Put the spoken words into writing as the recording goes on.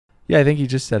Yeah, I think he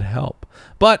just said help.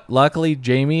 But luckily,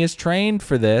 Jamie is trained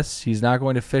for this. He's not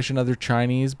going to fish another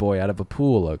Chinese boy out of a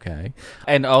pool, okay?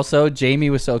 And also, Jamie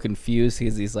was so confused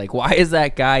because he's like, why is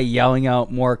that guy yelling out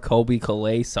more Kobe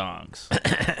Calais songs?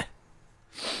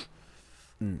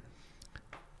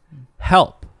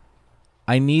 Help.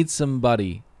 I need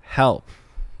somebody. Help.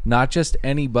 Not just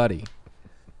anybody.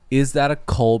 Is that a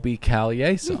Colby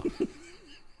Callier song?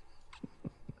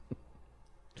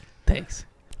 Thanks.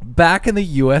 Back in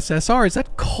the USSR, is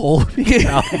that Colby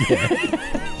Callier?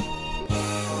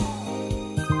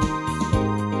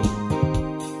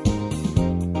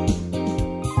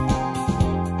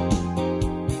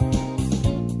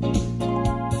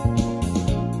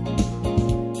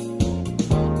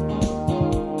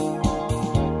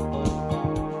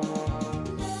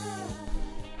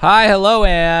 Hi, hello,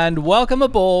 and welcome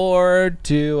aboard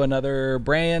to another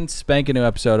brand spanking new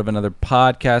episode of Another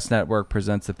Podcast Network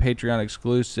presents the Patreon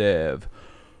exclusive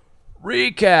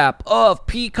recap of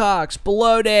Peacock's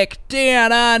Below Deck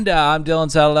Down Under. I'm Dylan,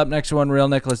 saddled up next to one real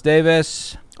Nicholas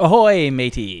Davis. Ahoy,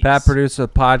 mateys. Pat, producer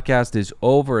of the podcast, is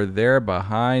over there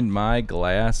behind my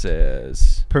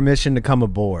glasses. Permission to come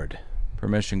aboard.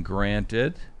 Permission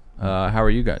granted. How are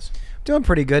you guys? Doing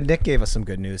pretty good. Nick gave us some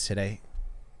good news today.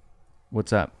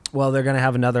 What's up? Well, they're gonna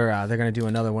have another. They're gonna do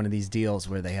another one of these deals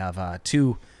where they have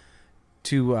two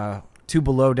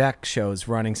below deck shows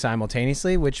running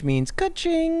simultaneously, which means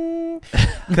ka-ching.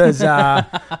 Because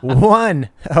one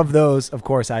of those, of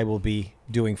course, I will be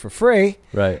doing for free,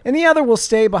 Right. and the other will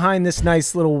stay behind this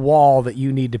nice little wall that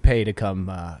you need to pay to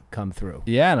come through.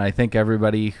 Yeah, and I think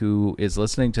everybody who is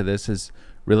listening to this is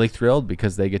really thrilled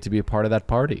because they get to be a part of that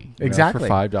party. Exactly.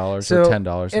 For $5 So, or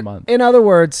 $10 a month. In other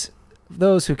words,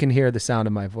 those who can hear the sound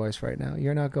of my voice right now,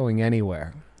 you're not going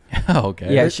anywhere.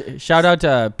 Okay. Yeah, shout out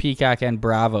to Peacock and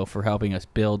Bravo for helping us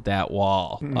build that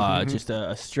wall. Just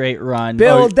a straight run.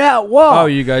 Build that wall. Oh,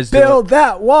 you guys build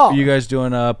that wall. Are you guys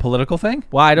doing a political thing?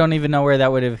 Well, I don't even know where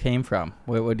that would have came from.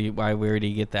 Where did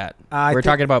he get that? We're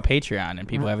talking about Patreon and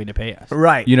people having to pay us.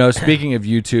 Right. You know, speaking of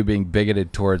YouTube being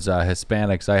bigoted towards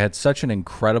Hispanics, I had such an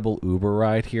incredible Uber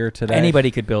ride here today.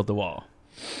 Anybody could build the wall.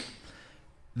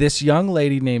 This young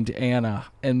lady named Anna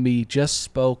and me just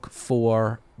spoke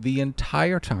for the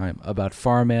entire time about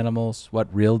farm animals,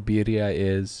 what real birria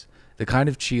is, the kind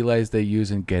of chiles they use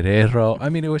in Guerrero. I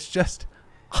mean, it was just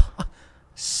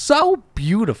so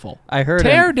beautiful. I heard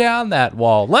Tear him down that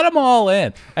wall. Let them all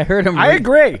in. I heard him. I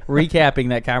agree. Recapping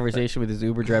that conversation with his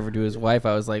Uber driver to his wife,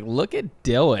 I was like, "Look at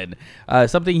Dylan."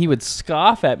 Something he would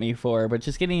scoff at me for, but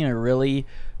just getting a really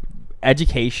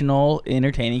educational,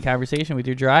 entertaining conversation with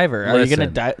your driver. Are you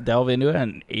going to delve into it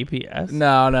on APS? No.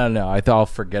 I thought I'll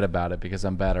forget about it because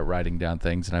I'm bad at writing down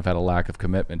things and I've had a lack of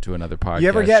commitment to another podcast. You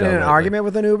ever get in an lately. argument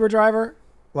with an Uber driver,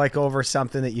 like over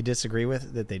something that you disagree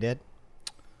with that they did?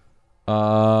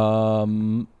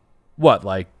 What,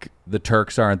 like the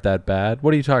Turks aren't that bad?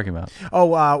 What are you talking about? Oh,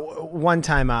 one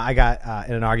time I got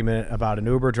in an argument about an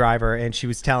Uber driver, and she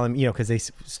was telling me, because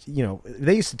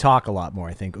they used to talk a lot more,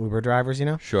 I think, Uber drivers,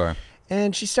 Sure.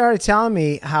 And she started telling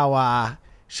me how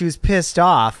she was pissed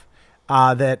off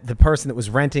that the person that was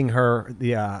renting her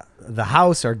the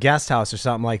house or guest house or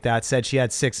something like that said she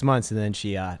had 6 months and then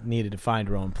she needed to find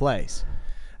her own place.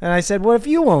 And I said, what if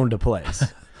you owned a place?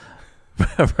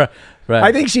 Right.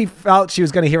 I think she felt she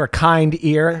was going to hear a kind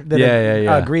ear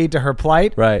that agreed to her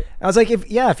plight. Right. I was like,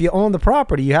 if you own the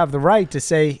property, you have the right to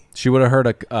say. She would have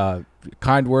heard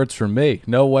kind words from me.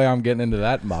 No way I'm getting into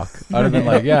that muck. I'd have been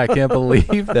like, yeah, I can't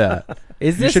believe that.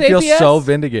 Is this You should APS? feel so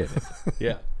vindicated.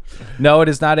 Yeah. No, it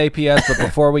is not APS, but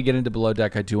before we get into Below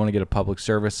Deck, I do want to get a public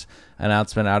service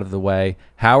announcement out of the way.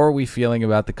 How are we feeling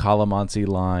about the Calamansi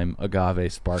Lime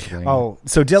Agave Sparkling? Oh,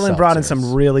 so Dylan brought in seltzers?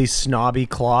 some really snobby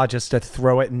claw just to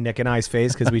throw it in Nick and I's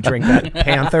face because we drink that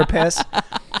Panther piss.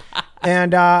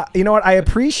 And you know what? I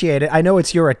appreciate it. I know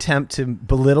it's your attempt to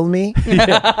belittle me,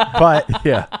 but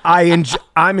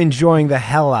I'm enjoying the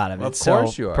hell out of it. Of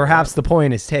course you are. Perhaps the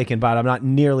point is taken, but I'm not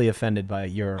nearly offended by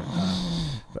your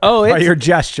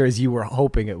gesture as you were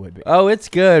hoping it would be. Oh, it's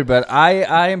good, but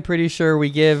I am pretty sure we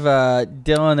give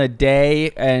Dylan a day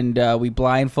and we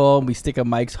blindfold and we stick a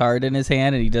Mike's Hard in his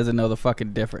hand and he doesn't know the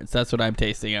fucking difference. That's what I'm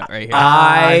tasting out right here.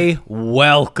 I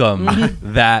welcome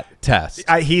that test.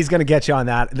 He's going to get you on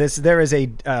that. There is a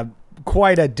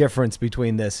quite a difference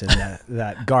between this and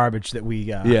that garbage that we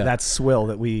that swill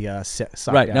that we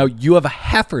suck Right. out. Now, you have a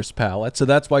heifer's palate, so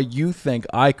that's why you think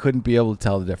I couldn't be able to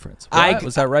tell the difference.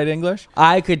 Was that right, English?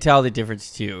 I could tell the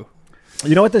difference, too.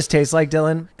 You know what this tastes like,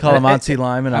 Dylan? Calamansi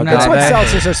lime and That's what agave.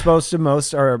 seltzers are supposed to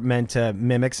meant to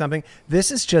mimic something. This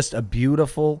is just a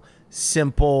beautiful,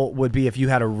 simple would be if you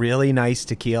had a really nice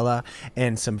tequila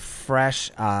and some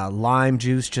fresh lime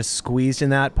juice just squeezed in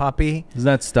that puppy. Isn't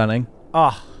that stunning?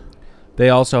 Oh, They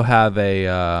also have a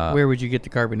Where would you get the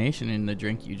carbonation in the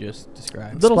drink you just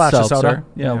described? little Splash of seltzer. soda.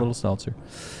 Yeah, a little seltzer.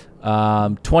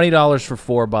 $20 for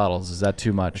 4 bottles. Is that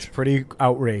too much? pretty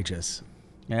outrageous.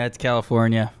 Yeah, it's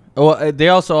California. Oh, they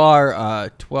also are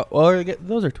 12. Or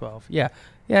those are 12. Yeah,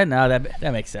 no, that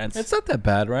makes sense. It's not that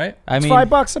bad, right? I It's mean,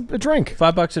 $5 a drink.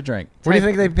 $5 a drink. What do you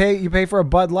think they pay? You pay for a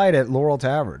Bud Light at Laurel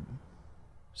Tavern.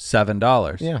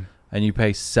 $7. Yeah. And you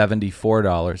pay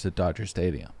 $74 at Dodger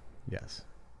Stadium. Yes.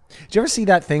 Did you ever see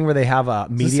that thing where they have a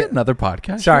Is media? this another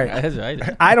podcast? Sorry, That's right.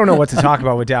 I don't know what to talk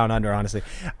about with Down Under, honestly.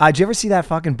 Did you ever see that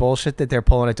fucking bullshit that they're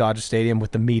pulling at Dodger Stadium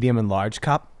with the medium and large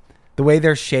cup? The way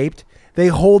they're shaped, they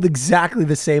hold exactly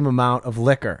the same amount of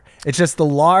liquor. It's just the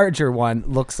larger one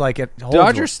looks like it holds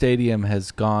Dodger more. Stadium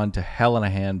has gone to hell in a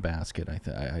handbasket.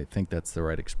 I think that's the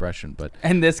right expression. But,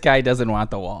 And this guy doesn't want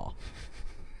the wall.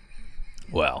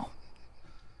 well,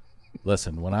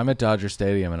 listen, when I'm at Dodger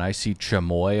Stadium and I see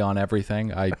chamoy on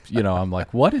everything, I'm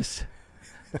like, let's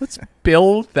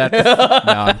build that.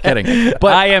 No, I'm kidding.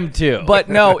 But I am too. But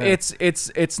no, it's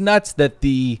nuts that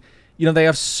they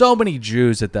have so many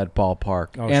Jews at that ballpark,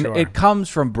 and sure. it comes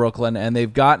from Brooklyn, and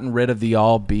they've gotten rid of the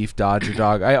all beef Dodger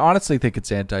dog. I honestly think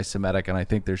it's anti-Semitic, and I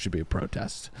think there should be a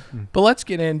protest. But let's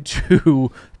get into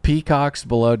Peacocks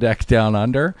Below Deck Down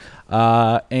Under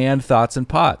and Thoughts and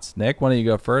Pots. Nick, why don't you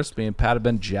go first? Me and Pat have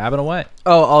been jabbing away.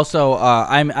 Oh, also,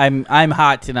 I'm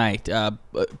hot tonight.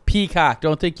 Peacock,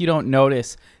 don't think you don't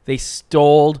notice. They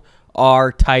stole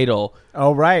our title.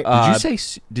 Oh, right.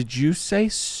 Did you say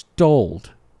stoled?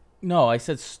 No, I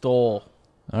said stole.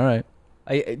 All right.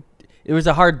 It was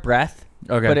a hard breath.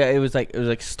 Okay. But it was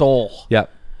like stole.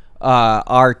 Yep.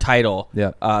 Our title.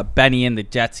 Yep. Benny and the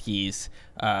jet skis.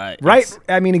 Right.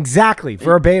 I mean, exactly.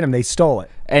 Verbatim, they stole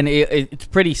it. And it's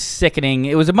pretty sickening.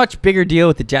 It was a much bigger deal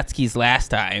with the jet skis last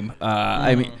time.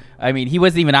 I mean, he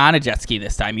wasn't even on a jet ski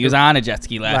this time. He was on a jet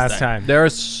ski last time. There are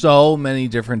so many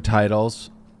different titles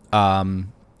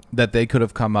that they could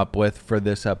have come up with for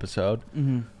this episode.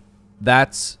 Mm-hmm.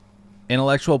 That's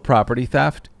intellectual property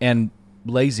theft and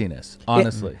laziness,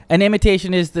 honestly. An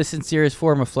imitation is the sincerest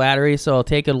form of flattery, so I'll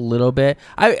take it a little bit.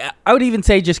 I would even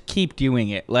say just keep doing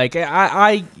it. Like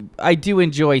I do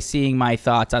enjoy seeing my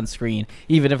thoughts on screen,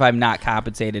 even if I'm not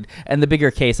compensated. And the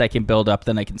bigger case I can build up,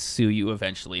 then I can sue you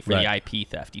eventually for the IP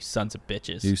theft. You sons of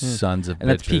bitches. You sons of bitches. And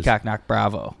that's Peacock Knock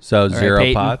Bravo. So All right, 0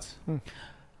 Peyton. pots?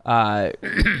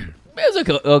 It was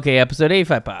an okay episode.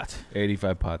 85 pots.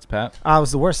 85 pots, Pat. It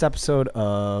was the worst episode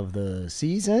of the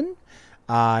season.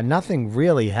 Nothing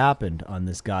really happened on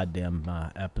this goddamn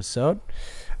episode.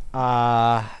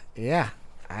 Yeah,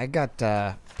 I got.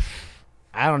 I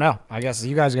don't know. I guess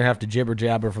you guys are gonna have to jibber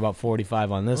jabber for about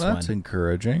 45 on this Well, that's one.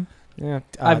 encouraging. Yeah,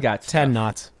 I've got 10 stuff.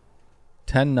 knots.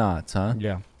 10 knots, huh?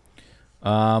 Yeah.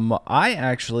 I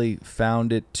actually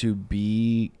found it to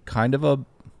be kind of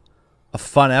a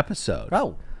fun episode.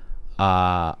 Oh.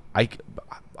 I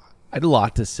had a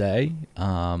lot to say.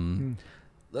 A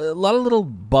lot of little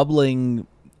bubbling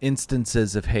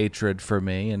instances of hatred for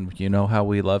me, and you know how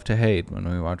we love to hate when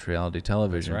we watch reality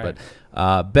television. That's right.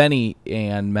 But Benny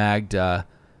and Magda,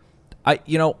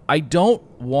 I don't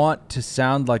want to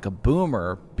sound like a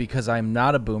boomer because I'm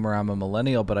not a boomer. I'm a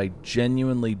millennial, but I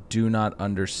genuinely do not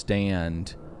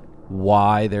understand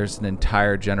why there's an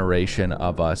entire generation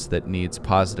of us that needs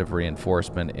positive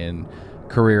reinforcement in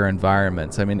career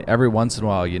environments. I mean, every once in a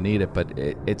while you need it, but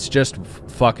it's just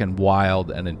fucking wild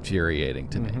and infuriating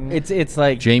to me. It's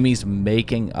like Jamie's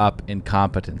making up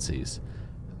incompetencies.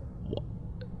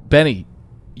 Benny,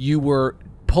 you were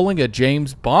pulling a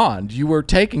James Bond. You were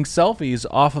taking selfies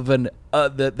off of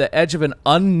the edge of an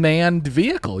unmanned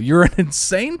vehicle. You're an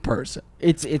insane person.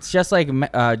 It's just like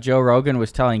Joe Rogan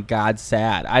was telling God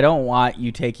sad. I don't want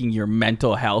you taking your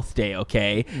mental health day,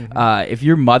 okay? If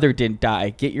your mother didn't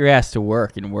die, get your ass to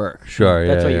work and work. Sure,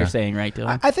 That's yeah, what yeah. you're saying, right,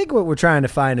 Dylan? I think what we're trying to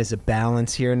find is a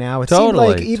balance here now. It Totally,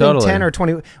 seemed like even totally. 10 or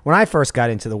 20, when I first got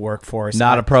into the workforce.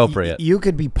 Not appropriate. You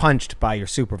could be punched by your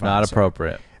supervisor. Not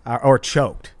appropriate. Or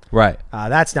choked. Right.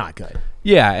 That's not good.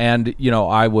 Yeah, and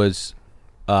I was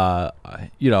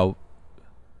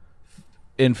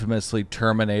infamously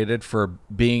terminated for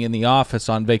being in the office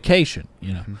on vacation,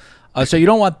 so you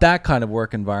don't want that kind of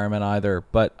work environment either.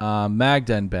 But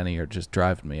Magda and Benny are just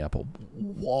driving me up a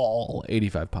wall.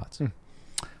 85 pots.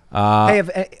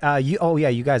 Hey,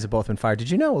 you guys have both been fired. Did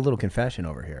you know, a little confession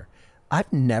over here,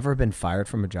 I've never been fired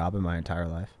from a job in my entire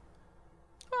life.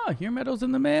 Oh, your medal's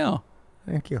in the mail.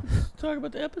 Thank you. Talk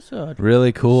about the episode.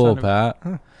 Really cool, Son of-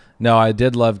 Pat. No, I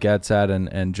did love Getsat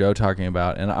and Joe talking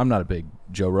about, and I'm not a big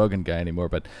Joe Rogan guy anymore,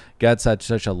 but Gad's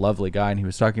such a lovely guy, and he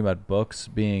was talking about books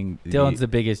being. Dylan's the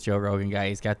biggest Joe Rogan guy.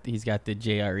 He's got the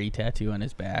JRE tattoo on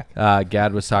his back.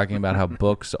 Gad was talking about how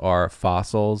books are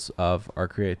fossils of our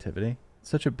creativity.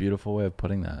 Such a beautiful way of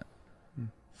putting that.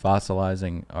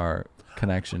 Fossilizing our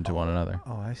connection to one another.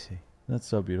 Oh, I see. That's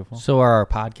so beautiful. So are our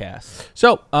podcasts.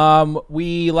 So,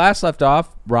 we last left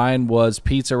off. Ryan was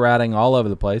pizza ratting all over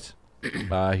the place.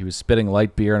 He was spitting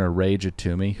light beer in a rage at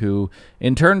Toomey, who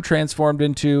in turn transformed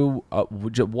into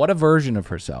what a version of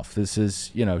herself. This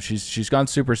is, she's gone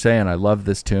Super Saiyan. I love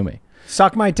this Toomey.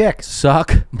 Suck my dick.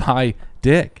 Suck my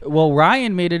dick. Well,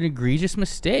 Ryan made an egregious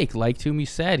mistake. Like Toomey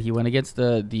said, he went against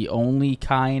the only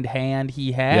kind hand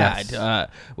he had. Yes.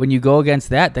 When you go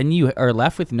against that, then you are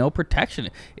left with no protection.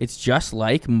 It's just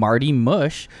like Marty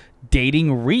Mush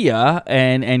dating Rhea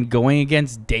and going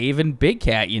against Dave and Big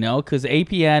Cat, because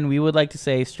APN, we would like to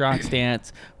say strong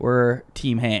stance, we're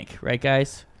Team Hank, right,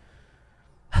 guys?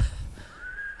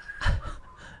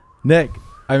 Nick,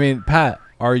 Pat,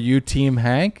 are you Team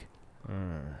Hank?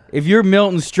 If you're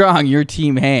Milton Strong, you're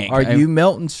Team Hank. Are you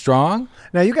Milton Strong?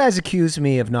 Now, you guys accuse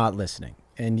me of not listening,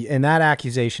 and that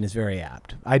accusation is very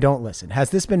apt. I don't listen. Has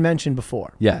this been mentioned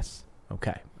before? Yes.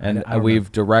 Okay. And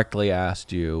we've directly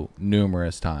asked you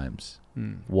numerous times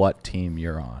what team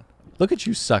you're on. Look at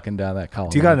you sucking down that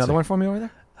column. Do you got another one for me over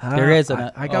there? There is.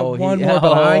 I got one more,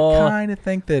 but I kind of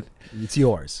think that it's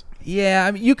yours.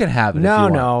 Yeah, you can have it. No,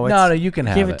 if you no, want. No, you can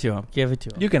have it. Give it to him. Give it to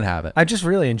him. You can have it. I'm just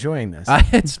really enjoying this.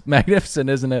 It's magnificent,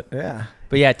 isn't it? Yeah.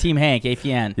 But yeah, Team Hank,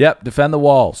 APN. Yep, defend the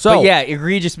wall. So, but yeah,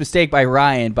 egregious mistake by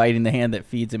Ryan biting the hand that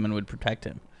feeds him and would protect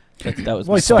him. That was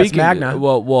well, he still has Magna.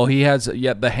 Well, he has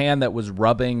the hand that was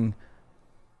rubbing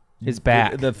his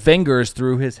back, the fingers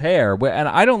through his hair, and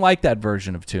I don't like that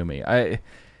version of Toomey.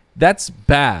 That's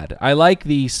bad. I like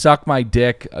the suck my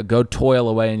dick, go toil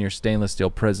away in your stainless steel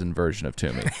prison version of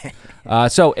Toomey.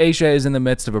 So Aisha is in the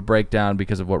midst of a breakdown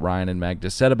because of what Ryan and Mag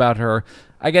just said about her.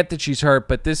 I get that she's hurt,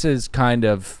 but this is kind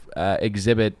of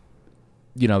exhibit,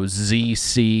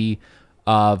 ZC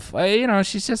of,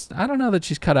 she's just, I don't know that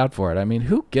she's cut out for it.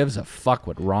 Who gives a fuck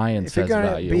what Ryan says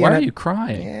about you? Why are you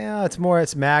crying? Yeah,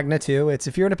 it's Magna too.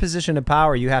 If you're in a position of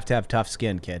power, you have to have tough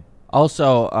skin, kid.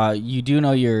 Also, you do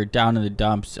know you're down in the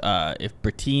dumps if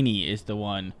Bertini is the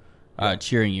one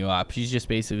cheering you up. She's just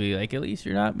basically like, at least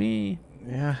you're not me.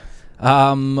 Yeah.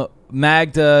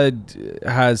 Magda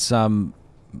has some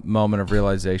moment of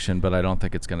realization, but I don't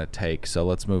think it's going to take. So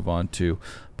let's move on to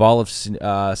ball of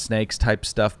snakes type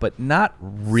stuff, but not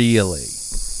really.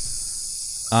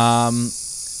 It's a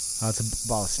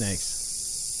ball of snakes.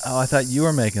 Oh, I thought you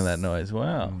were making that noise.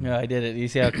 Wow. Yeah, I did it. You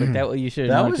see how quick that? You should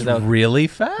have known. That was really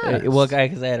fast. Well,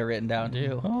 because I had it written down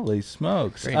too. Holy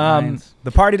smokes!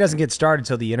 The party doesn't get started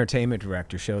until the entertainment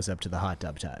director shows up to the hot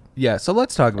tub time. Yeah, so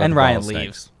let's talk about. And the Ryan ball of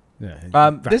leaves.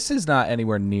 Yeah, this is not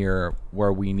anywhere near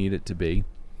where we need it to be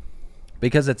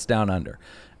because it's down under.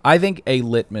 I think a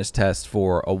litmus test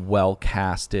for a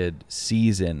well-casted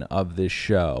season of this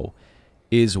show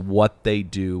is what they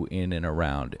do in and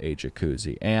around a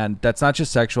jacuzzi. And that's not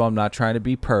just sexual. I'm not trying to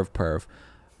be perv.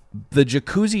 The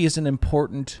jacuzzi is an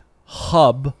important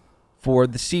hub for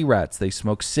the sea rats. They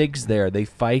smoke cigs there. They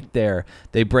fight there.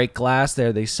 They break glass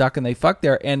there. They suck and they fuck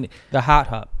there. And the hot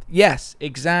hub. Yes,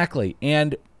 exactly.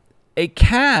 And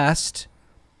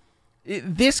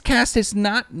this cast is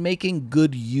not making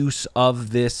good use of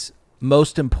this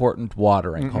most important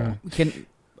watering hole.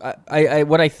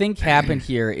 What I think happened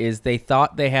here is they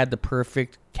thought they had the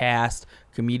perfect cast,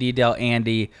 Commedia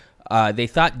dell'Andy. They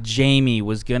thought Jamie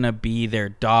was going to be their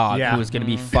dog who was going to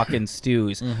be fucking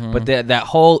Stews. But that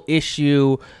whole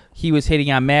issue, he was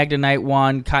hitting on Magda night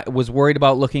one, was worried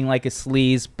about looking like a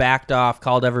sleaze, backed off,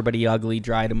 called everybody ugly,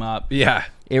 dried him up. Yeah.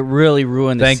 It really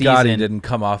ruined the season. Thank God he didn't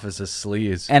come off as a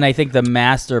sleaze. And I think the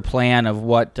master plan of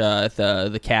what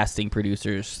the casting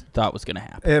producers thought was going to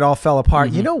happen. It all fell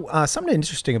apart. Something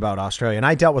interesting about Australia, and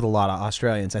I dealt with a lot of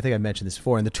Australians. I think I mentioned this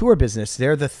before. In the tour business,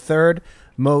 they're the third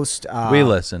most. We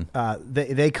listen.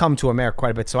 They come to America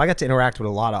quite a bit, so I got to interact with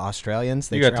a lot of Australians.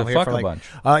 They you got to fuck a bunch.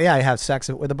 Yeah, I have sex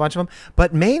with a bunch of them.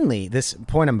 But mainly, this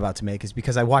point I'm about to make is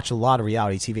because I watch a lot of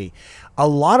reality TV. A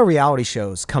lot of reality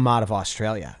shows come out of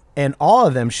Australia. And all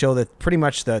of them show that pretty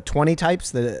much the 20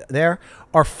 types that there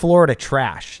are Florida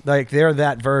trash. Like, they're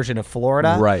that version of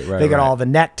Florida. Right. They got all the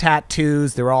neck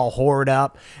tattoos. They're all whored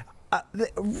up.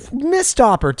 missed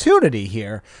opportunity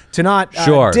here to not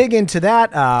dig into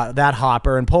that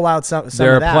hopper and pull out some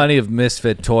there of that. There are plenty of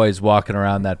misfit toys walking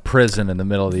around that prison in the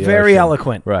middle of the ocean. Very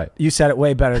eloquent. Right. You said it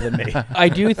way better than me. I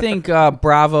do think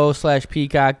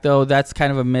Bravo/Peacock, though, that's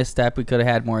kind of a misstep. We could have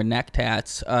had more neck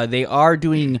tats. They are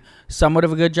doing somewhat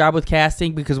of a good job with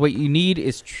casting, because what you need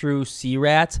is true sea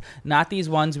rats, not these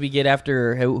ones we get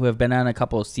after who have been on a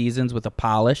couple of seasons with a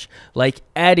polish, like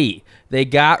Eddie. They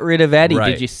got rid of Eddie.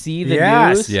 Right. Did you see the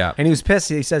news? Yeah. And he was pissed.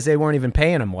 He says they weren't even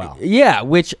paying him well. Yeah,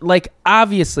 which, like,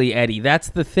 obviously, Eddie, that's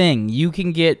the thing. You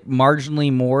can get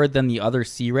marginally more than the other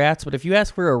sea rats, but if you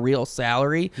ask for a real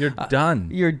salary, you're done.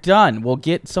 You're done. We'll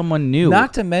get someone new.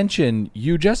 Not to mention,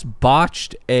 you just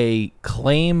botched a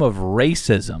claim of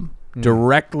racism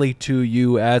directly to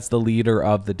you as the leader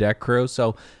of the deck crew.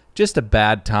 So just a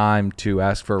bad time to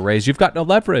ask for a raise. You've got no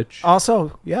leverage.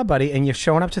 Also, yeah, buddy, and you're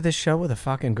showing up to this show with a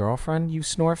fucking girlfriend, you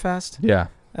Snorefest? Yeah.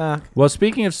 Well,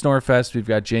 speaking of Snorefest, we've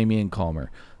got Jamie and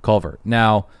Culver.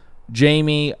 Now,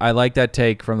 Jamie, I like that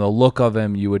take. From the look of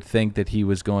him, you would think that he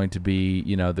was going to be,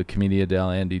 the Commedia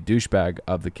dell'Andy douchebag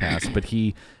of the cast, but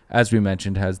he, as we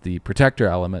mentioned, has the protector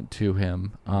element to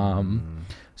him.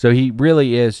 So he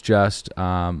really is just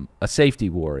a safety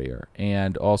warrior,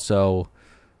 and also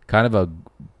kind of a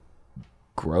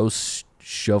gross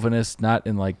chauvinist, not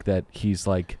in like that he's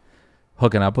like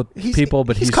hooking up with people,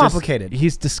 but he's complicated.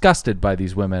 He's disgusted by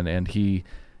these women, and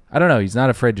I don't know, he's not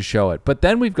afraid to show it. But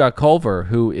then we've got Culver,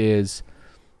 who is,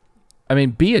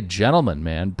 be a gentleman,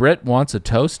 man. Britt wants a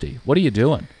toasty. What are you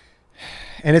doing?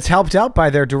 And it's helped out by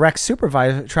their direct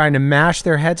supervisor trying to mash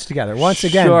their heads together. Once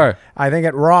again, Sure. I think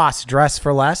at Ross, dress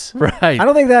for less. Right. I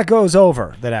don't think that goes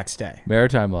over the next day.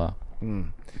 Maritime law.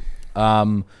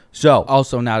 So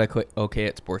Also not okay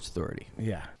at Sports Authority.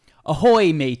 Yeah.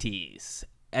 Ahoy, mateys.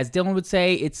 As Dylan would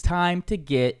say, it's time to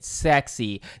get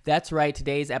sexy. That's right.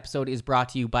 Today's episode is brought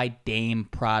to you by Dame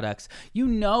Products. You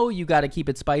know you got to keep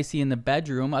it spicy in the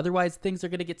bedroom. Otherwise, things are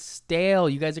going to get stale.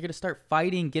 You guys are going to start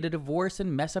fighting, get a divorce,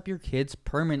 and mess up your kids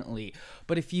permanently.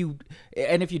 But if you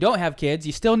don't have kids,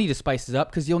 you still need to spice it up,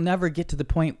 because you'll never get to the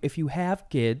point, if you have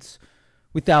kids,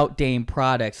 without Dame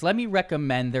Products. Let me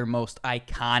recommend their most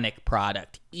iconic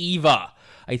product, Eva.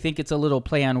 I think it's a little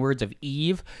play on words of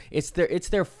Eve. It's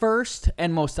their first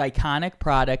and most iconic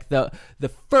product, the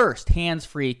first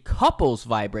hands-free couples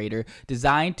vibrator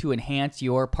designed to enhance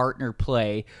your partner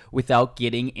play without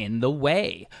getting in the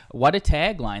way. What a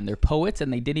tagline. They're poets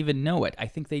and they didn't even know it. I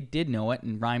think they did know it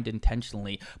and rhymed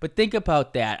intentionally. But think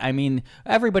about that.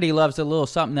 Everybody loves a little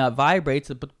something that vibrates,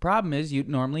 but the problem is you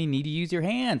normally need to use your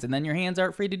hands, and then your hands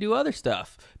aren't free to do other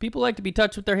stuff. People like to be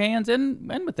touched with their hands and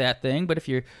with that thing, but if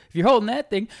you're holding that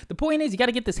thing, the point is you got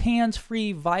to get this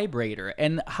hands-free vibrator,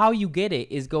 and how you get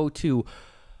it is go to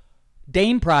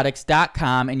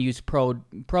dameproducts.com and use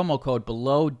promo code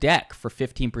BELOWDECK for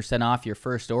 15% off your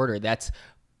first order. That's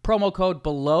promo code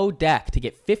BELOWDECK to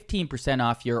get 15%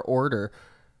 off your order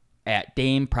at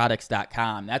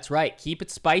dameproducts.com. That's right. Keep it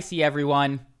spicy,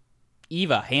 everyone.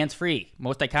 Eva, hands-free,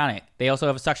 most iconic. They also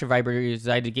have a suction vibrator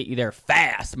designed to get you there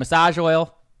fast. Massage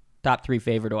oil. Top 3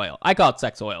 favorite oil. I call it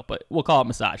sex oil, but we'll call it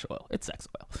massage oil. It's sex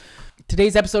oil.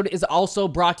 Today's episode is also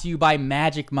brought to you by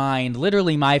Magic Mind,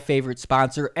 literally my favorite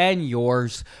sponsor and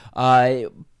yours.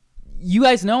 You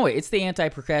guys know it. It's the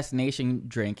anti-procrastination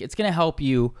drink. It's going to help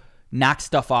you knock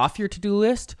stuff off your to-do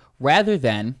list rather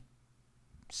than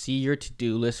see your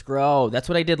to-do list grow. That's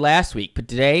what I did last week. But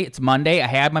today, it's Monday. I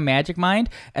had my Magic Mind,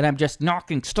 and I'm just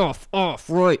knocking stuff off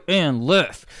right and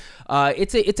left.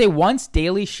 It's a once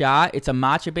daily shot. It's a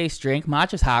matcha-based drink.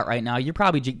 Matcha's hot right now. You're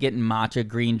probably getting matcha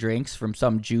green drinks from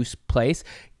some juice place.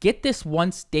 Get this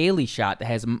once daily shot that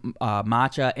has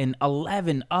matcha and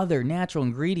 11 other natural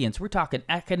ingredients. We're talking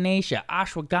echinacea,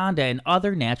 ashwagandha, and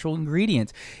other natural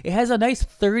ingredients. It has a nice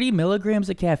 30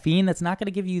 milligrams of caffeine. That's not going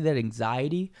to give you that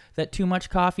anxiety that too much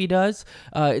coffee does.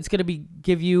 It's going to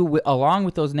give you, along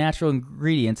with those natural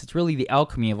ingredients, it's really the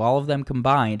alchemy of all of them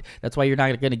combined. That's why you're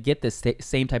not going to get this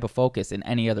same type of focus in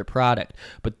any other product.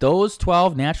 But those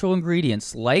 12 natural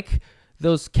ingredients, like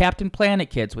those Captain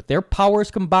Planet kids with their powers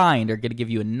combined, are going to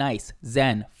give you a nice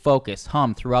zen, focus,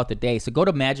 hum throughout the day. So go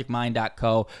to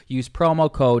magicmind.co, use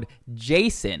promo code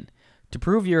JASON to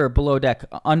prove you're a Below Deck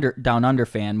Down Under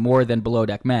fan more than Below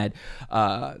Deck Med.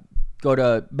 Go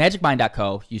to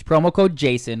magicmind.co, use promo code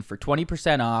JASON for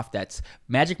 20% off. That's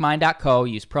magicmind.co,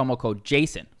 use promo code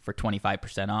JASON for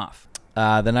 25% off.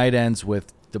 The night ends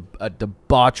with a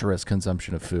debaucherous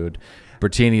consumption of food.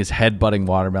 Bertini is headbutting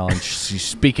watermelon. She's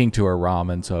speaking to her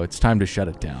ramen, so it's time to shut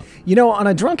it down. On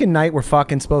a drunken night where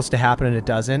fucking's supposed to happen and it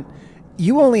doesn't,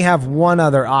 you only have one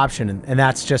other option, and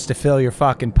that's just to fill your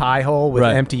fucking pie hole with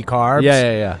empty carbs.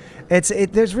 Yeah.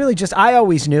 There's really just I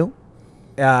always knew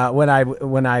when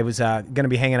I was gonna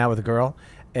be hanging out with a girl,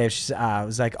 if she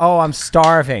was like, "Oh, I'm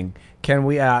starving. Can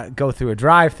we go through a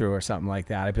drive-through or something like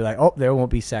that?" I'd be like, "Oh, there won't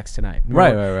be sex tonight."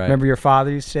 Right. Remember your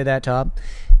father used to say that, Tom?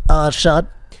 Son,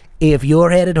 if you're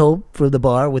headed home from the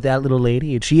bar with that little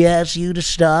lady and she asks you to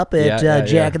stop at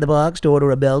Jack in the Box to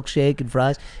order a milkshake and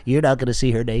fries, you're not going to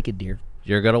see her naked, dear.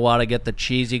 You're going to want to get the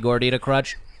cheesy gordita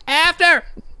crunch after.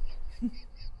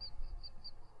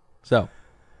 So,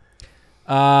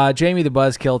 Jamie the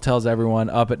Buzzkill tells everyone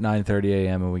up at 9:30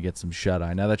 a.m. and we get some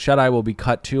shut-eye. Now, that shut-eye will be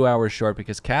cut 2 hours short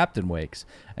because Captain wakes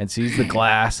and sees the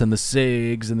glass and the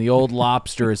cigs and the old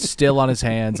lobster is still on his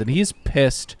hands and he's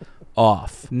pissed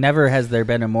off. Never has there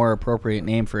been a more appropriate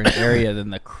name for an area than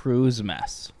the cruise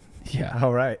mess. Yeah.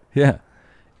 All right. Yeah.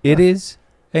 It is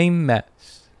a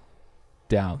mess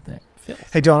down there.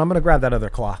 Hey, Don, I'm gonna grab that other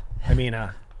claw. I mean,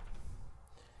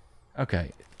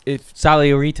 Okay. If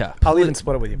Saliorita. I'll even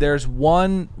split it with you. there's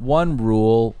one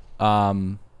rule,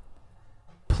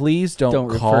 please don't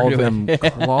call refer to them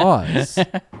claws.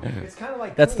 It's kind of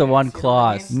like That's the one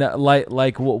clause. No,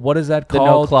 like what is that The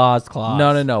called? no clause clause.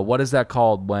 No. What is that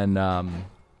called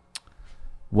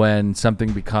when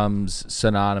something becomes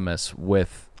synonymous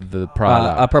with the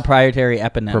product? A proprietary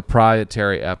eponym.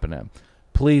 Proprietary eponym.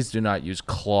 Please do not use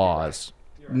claws.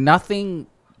 Nothing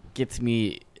gives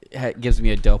me a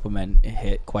dopamine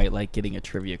hit quite like getting a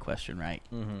trivia question right.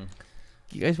 Mm-hmm.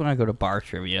 You guys want to go to bar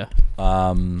trivia?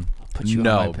 Put you on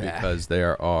my No, back. because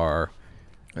there are.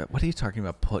 What are you talking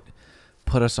about?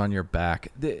 Put us on your back.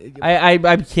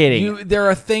 I'm kidding. There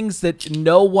are things that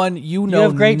no one know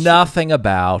have great nothing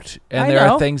about, and I there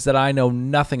know. are things that I know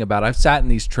nothing about. I've sat in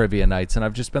these trivia nights, and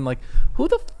I've just been like, "Who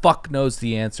the fuck knows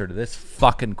the answer to this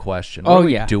fucking question? What are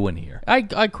we doing here?"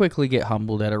 I quickly get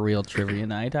humbled at a real trivia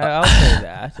night. I'll say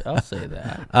that. I'll say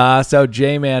that. So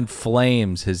J-Man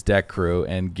flames his deck crew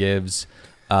and gives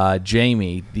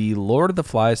Jamie the Lord of the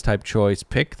Flies type choice.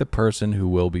 Pick the person who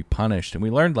will be punished. And we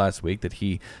learned last week that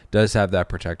he does have that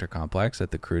protector complex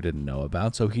that the crew didn't know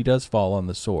about, so he does fall on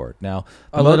the sword. Now,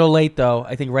 A little late, though.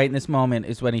 I think right in this moment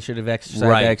is when he should have exercised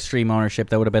that extreme ownership.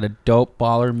 That would have been a dope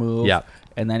baller move. Yeah.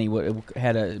 And then he would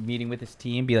had a meeting with his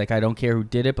team, be like, I don't care who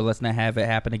did it, but let's not have it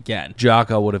happen again.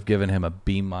 Jocko would have given him a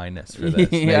B- for this,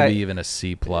 maybe even a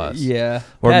C+. Yeah.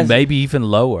 Or maybe even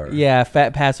lower. Yeah,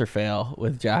 fat pass or fail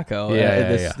with Jocko.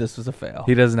 Yeah. This was a fail.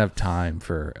 He doesn't have time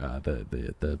for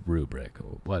the rubric.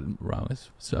 What Ramos?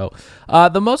 So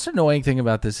the most annoying thing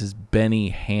about this is Benny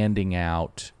handing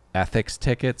out ethics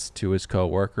tickets to his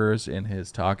coworkers in his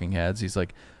talking heads. He's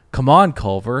like, "Come on,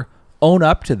 Culver, own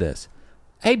up to this."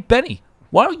 Hey, Benny,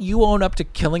 why don't you own up to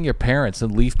killing your parents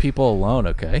and leave people alone,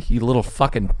 okay? You little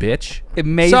fucking bitch.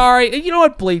 Sorry, you know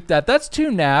what? Bleep that. That's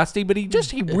too nasty, but he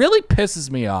really pisses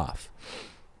me off.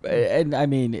 And I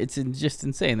mean, it's just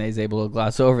insane that he's able to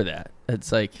gloss over that.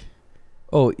 It's like,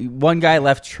 oh, one guy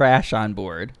left trash on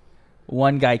board.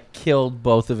 One guy killed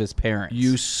both of his parents.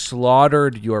 You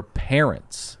slaughtered your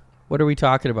parents. What are we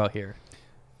talking about here?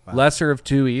 Lesser of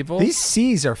two evils? These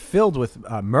seas are filled with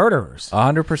murderers.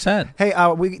 100%. Hey,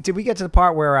 did we get to the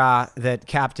part where that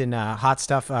Captain Hot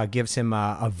Stuff gives him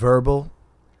a verbal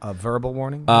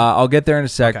warning? I'll get there in a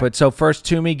sec. Okay. But so first,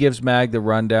 Toomey gives Mag the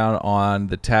rundown on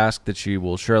the task that she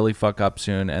will surely fuck up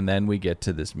soon, and then we get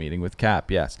to this meeting with Cap.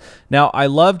 Yes. Now, I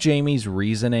love Jamie's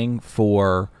reasoning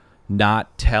for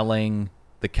not telling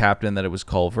the captain that it was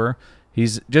Culver.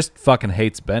 He's just fucking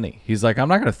hates Benny. He's like, I'm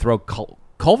not going to throw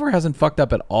Culver hasn't fucked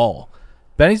up at all.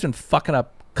 Benny's been fucking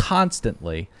up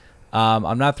constantly.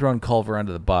 I'm not throwing Culver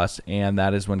under the bus, and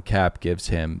that is when Cap gives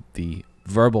him the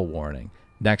verbal warning.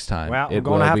 Next time, well, it I'm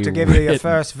going to have will to be give you your written.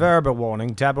 first verbal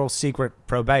warning, double secret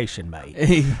probation, mate.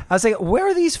 I was like, where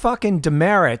are these fucking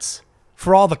demerits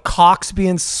for all the cocks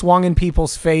being swung in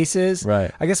people's faces?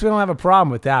 Right. I guess we don't have a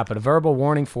problem with that, but a verbal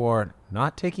warning for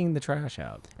not taking the trash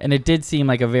out. And it did seem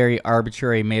like a very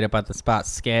arbitrary, made-up-on-the-spot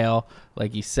scale.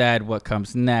 Like you said, what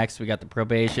comes next? We got the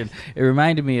probation. It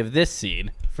reminded me of this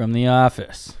scene from The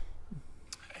Office.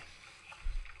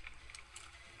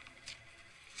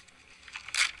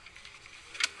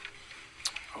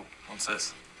 Oh, what's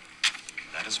this?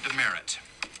 That is a demerit.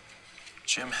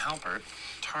 Jim Halpert,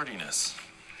 tardiness.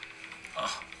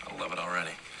 Oh, I love it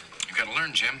already. You've got to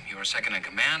learn, Jim. You are second in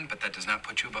command, but that does not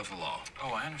put you above the law.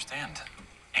 Oh, I understand.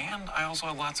 And I also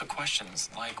have lots of questions,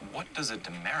 like what does a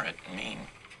demerit mean?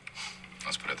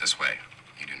 Let's put it this way.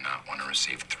 You do not want to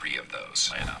receive 3 of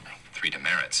those. Lay it on me. 3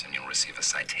 demerits, and you'll receive a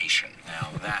citation. Now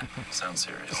that sounds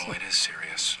serious. Oh, it is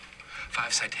serious.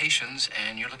 5 citations,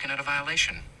 and you're looking at a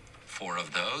violation. 4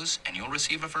 of those, and you'll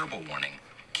receive a verbal warning.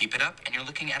 Keep it up, and you're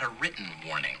looking at a written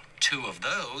warning. 2 of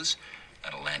those,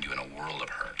 That'll land you in a world of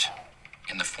hurt.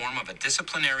 In the form of a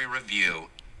disciplinary review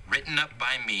written up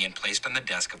by me and placed on the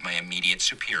desk of my immediate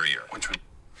superior.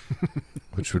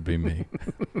 Which would be me.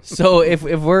 So if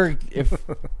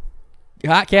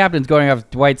Hot Captain's going off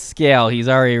Dwight's scale, he's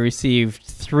already received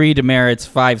 3 demerits,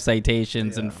 5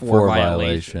 citations, and 4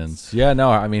 violations. Yeah,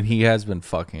 no, I mean, he has been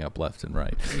fucking up left and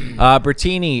right.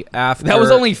 Bertini, after... That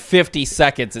was only 50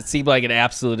 seconds. It seemed like an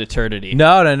absolute eternity.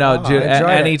 No, Oh, dude. I enjoyed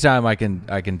it. Anytime I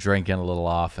can drink in a little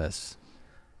office,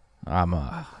 I'm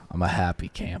a happy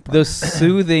camper. Those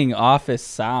soothing office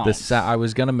sounds. I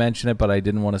was going to mention it, but I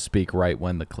didn't want to speak right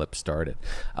when the clip started.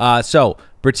 So,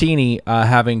 Bertini,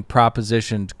 having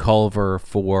propositioned Culver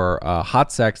for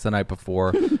hot sex the night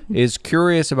before, is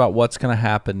curious about what's going to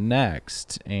happen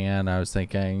next. And I was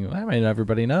thinking, I mean,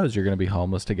 everybody knows you're going to be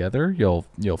homeless together. You'll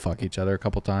fuck each other a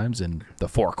couple times in the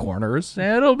 4 corners,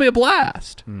 and it'll be a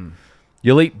blast.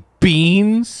 You'll eat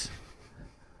beans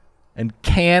and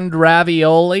canned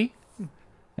ravioli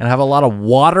and have a lot of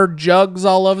water jugs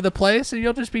all over the place, and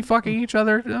you'll just be fucking each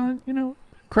other,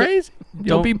 crazy.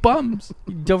 You'll be bums.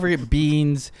 Don't forget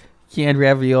beans, canned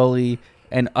ravioli,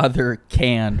 and other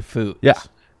canned foods. Yeah.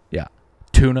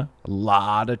 Tuna. A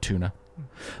lot of tuna.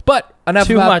 But enough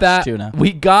Too about much that. tuna.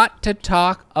 We got to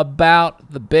talk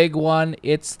about the big one.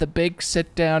 It's the big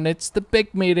sit down. It's the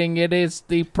big meeting. It is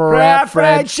the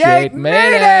Friendship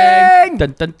meeting.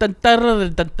 Dun, dun, dun, dun,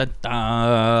 dun, dun, dun,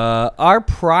 dun. Our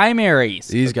primaries.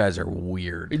 These guys are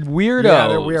weird. Weirdos. Yeah,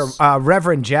 they're weird.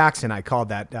 Reverend Jackson, I called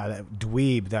that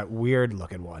dweeb, that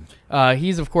weird-looking one.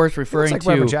 He's, of course, referring Looks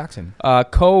like Reverend to Jackson.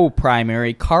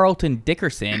 co-primary Carlton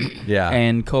Dickerson Yeah.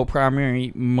 and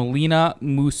co-primary Melina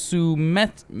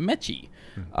Musumechi.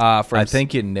 I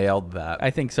think you nailed that. I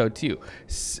think so too.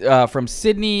 From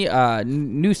Sydney,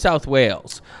 New South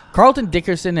Wales, Carlton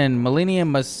Dickerson and Melina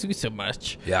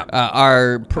Musumechi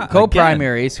are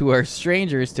co-primaries who are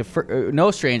strangers to no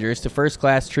strangers to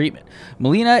first-class treatment.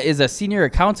 Melina is a senior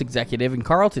accounts executive, and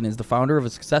Carlton is the founder of a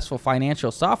successful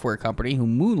financial software company who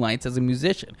moonlights as a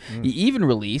musician. He even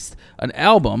released an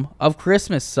album of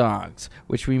Christmas songs,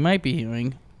 which we might be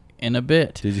hearing in a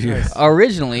bit. Did you?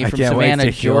 Originally from can't wait Savannah, to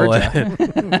hear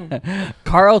Georgia,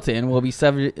 Carlton will be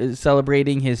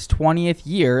celebrating his 20th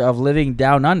year of living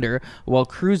down under while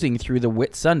cruising through the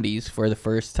Whitsundays for the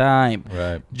first time.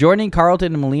 Right. Joining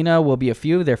Carlton and Melina will be a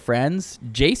few of their friends.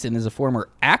 Jason is a former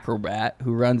acrobat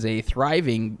who runs a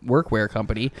thriving workwear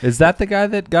company. Is that the guy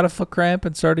that got a foot cramp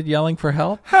and started yelling for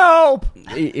help? Help!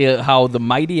 How the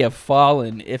mighty have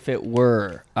fallen if it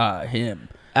were him.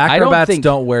 Acrobats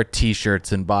don't wear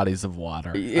T-shirts in bodies of water.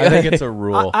 I think it's a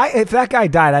rule. If that guy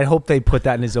died, I'd hope they put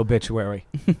that in his obituary.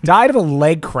 Died of a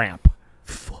leg cramp.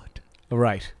 Foot.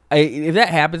 Right. If that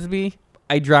happens to me,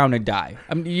 I drown and die.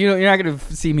 You're not going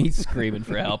to see me screaming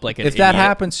for help like an If that idiot.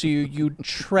 happens to you, you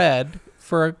tread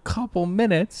for a couple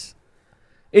minutes.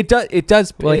 It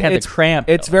does. Well, he had the cramp,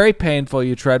 It's though. very painful.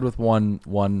 You tread with one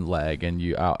leg, and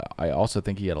I also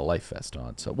think he had a life vest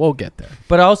on. So we'll get there.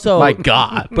 But also, My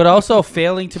God. But also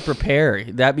failing to prepare.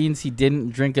 That means he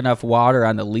didn't drink enough water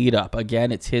on the lead up.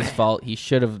 Again, it's his fault. He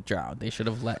should have drowned. They should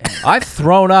have let him. I've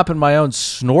thrown up in my own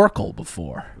snorkel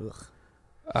before.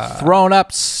 Thrown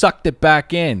up, sucked it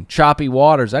back in. Choppy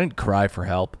waters. I didn't cry for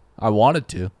help. I wanted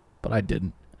to, but I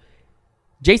didn't.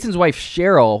 Jason's wife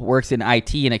Cheryl works in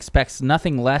IT and expects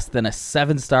nothing less than a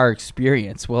 7-star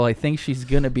experience. Well, I think she's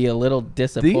going to be a little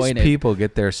disappointed. These people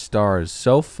get their stars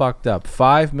so fucked up.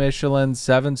 5 Michelin,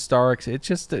 7-star. It's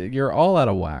just you're all out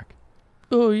of whack.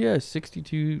 Oh yeah,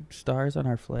 62 stars on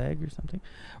our flag or something.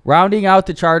 Rounding out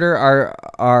the charter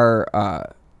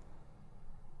are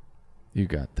You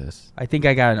got this. I think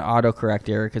I got an autocorrect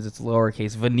error because it's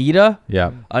lowercase. Vanita,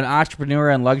 Yeah. an entrepreneur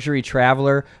and luxury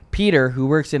traveler. Peter, who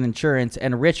works in insurance,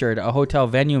 and Richard, a hotel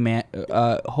venue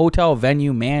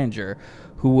manager,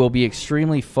 who will be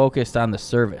extremely focused on the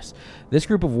service. This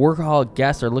group of workaholic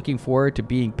guests are looking forward to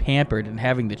being pampered and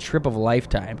having the trip of a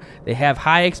lifetime. They have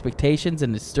high expectations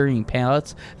and stirring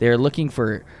palates. They are looking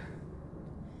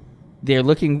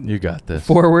You got this.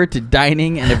 forward to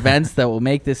dining and events that will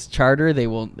make this charter they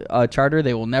will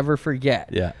never forget.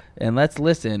 Yeah. And let's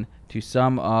listen to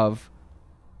some of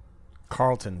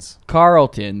Carlton's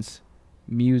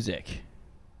music.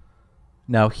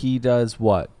 Now he does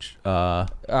what? I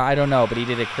don't know, but he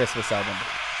did a Christmas album.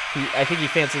 I think he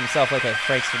fancied himself like a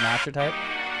Frank Sinatra type.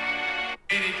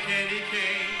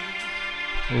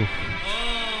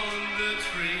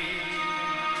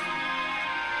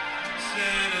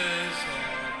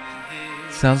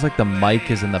 Sounds like the mic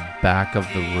is in the back of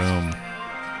the room.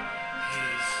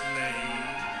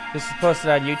 This was posted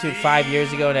on YouTube 5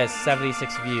 years ago and has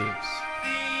 76 views.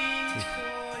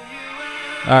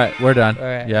 All right, we're done. All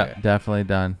right, yeah, all right. definitely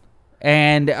done.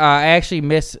 And I actually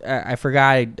I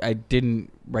forgot I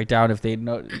didn't write down if they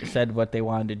said what they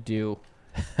wanted to do.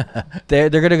 They're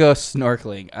gonna go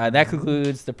snorkeling. That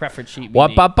concludes the preference sheet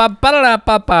meeting.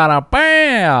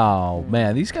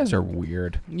 Man, these guys are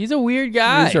weird. He's a weird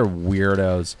guy. These are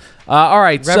weirdos. All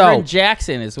right, Reverend so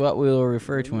Jackson is what we will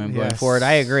refer to him going Yes. forward.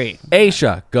 I agree.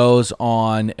 Aisha goes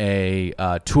on a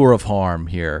tour of harm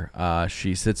here.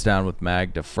 She sits down with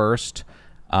Magda first,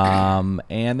 and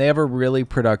they have a really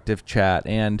productive chat.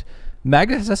 And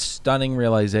Magda has a stunning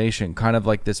realization, kind of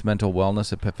like this mental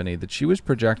wellness epiphany, that she was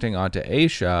projecting onto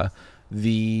Aisha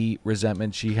the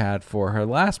resentment she had for her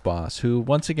last boss, who,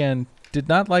 once again, did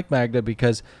not like Magda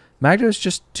because Magda was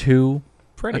just too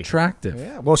attractive.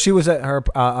 Yeah. Well, she was her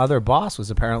other boss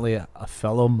was apparently a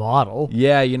fellow model.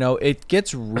 Yeah, you know, it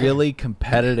gets really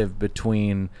competitive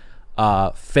between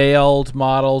failed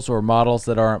models or models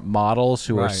that aren't models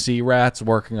who are Right. sea rats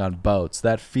working on boats.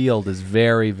 That field is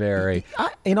very, very... I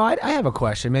have a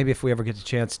question. Maybe if we ever get the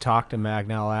chance to talk to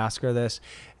Magna, I'll ask her this.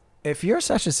 If you're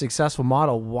such a successful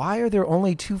model, why are there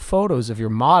only 2 photos of your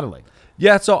modeling?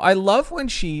 Yeah, so I love when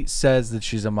she says that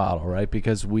she's a model, right?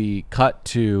 Because we cut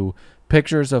to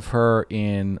pictures of her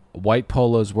in white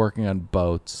polos working on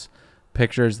boats,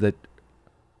 pictures that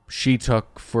she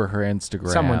took for her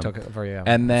Instagram. Someone took it for you.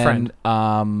 And then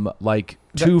like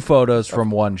 2 photos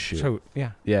from one shoot. Shoot,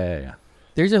 yeah. Yeah.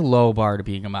 There's a low bar to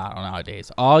being a model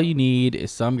nowadays. All you need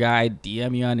is some guy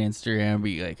DM you on Instagram,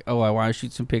 be like, "Oh, I want to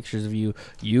shoot some pictures of you."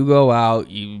 You go out,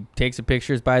 you take some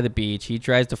pictures by the beach. He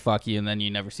tries to fuck you, and then you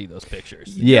never see those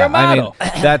pictures. You're Yeah, a model. I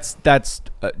mean that's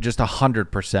just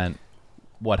 100%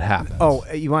 what happens. Oh,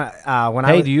 you want when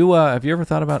hey, I was, do you have you ever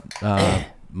thought about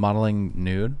modeling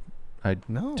nude? I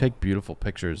No. take beautiful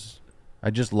pictures. I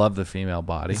just love the female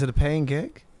body. is it a paying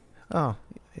gig? Oh,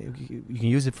 you can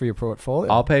use it for your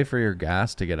portfolio. I'll pay for your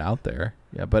gas to get out there.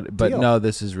 Yeah, but Deal. no,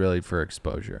 this is really for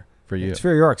exposure for you. It's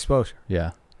for your exposure.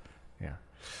 Yeah,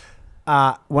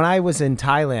 When I was in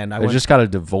Thailand, I just got a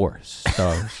divorce, so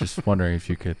I was just wondering if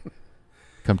you could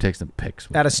come take some pics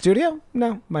with at me. a studio.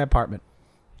 No, my apartment.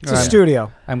 It's a Alright.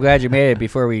 studio. I'm glad you made it.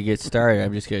 Before we get started,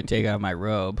 I'm just gonna take off my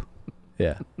robe.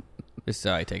 Yeah. This is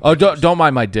how I take. Oh, pictures. don't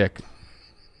mind my dick.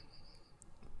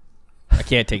 I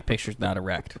can't take pictures not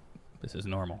erect. This is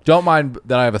normal. Don't mind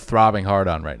that I have a throbbing heart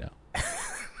on right now.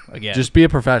 Again, Just be a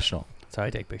professional. that's how I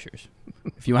take pictures.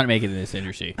 If you want to make it in this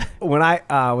industry, When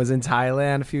I was in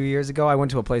Thailand a few years ago, I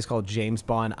went to a place called James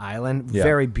Bond Island. Yeah.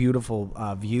 Very beautiful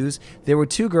views. There were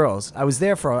 2 girls. I was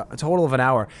there for a total of an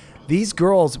hour. These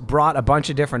girls brought a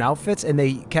bunch of different outfits, and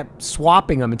they kept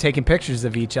swapping them and taking pictures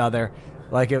of each other,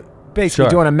 like basically Sure.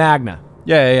 doing a Magna.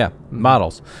 Yeah.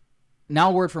 Models. now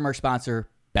a word from our sponsor,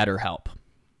 BetterHelp.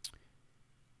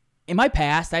 In my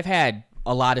past, I've had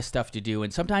a lot of stuff to do,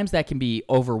 and sometimes that can be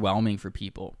overwhelming for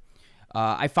people.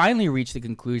 I finally reached the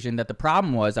conclusion that the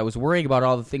problem was I was worrying about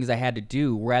all the things I had to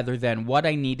do rather than what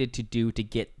I needed to do to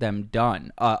get them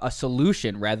done. A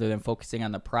solution rather than focusing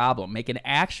on the problem. Make an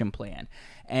action plan.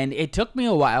 And it took me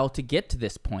a while to get to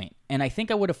this point. And I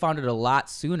think I would have found it a lot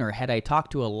sooner had I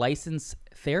talked to a licensed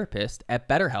therapist at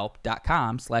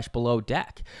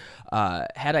betterhelp.com/belowdeck.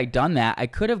 Had I done that, I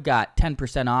could have got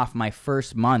 10% off my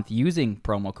first month using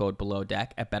promo code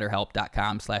belowdeck at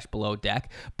betterhelp.com/belowdeck,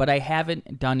 but I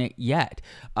haven't done it yet.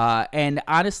 And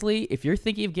honestly, if you're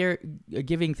thinking of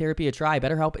giving therapy a try,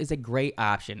 BetterHelp is a great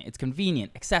option. It's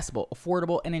convenient, accessible,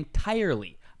 affordable, and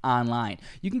entirely online.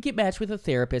 You can get matched with a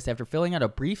therapist after filling out a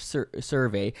brief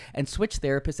survey and switch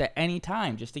therapists at any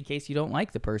time, just in case you don't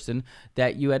like the person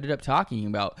that you ended up talking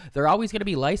about. They're always going to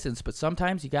be licensed, but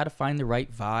sometimes you got to find the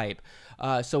right vibe.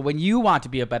 So when you want to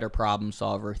be a better problem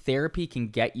solver, therapy can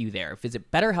get you there.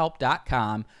 Visit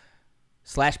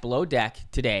betterhelp.com/belowdeck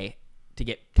today to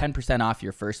get 10% off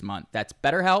your first month. That's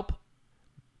BetterHelp,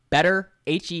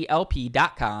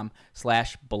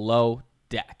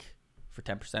 betterhelp.com/belowdeck for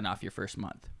 10% off your first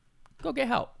month. Go get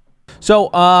help. So,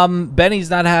 Benny's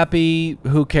not happy.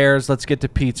 Who cares? Let's get to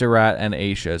Pizza Rat and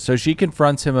Aisha. So she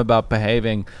confronts him about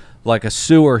behaving like a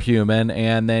sewer human,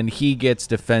 and then he gets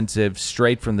defensive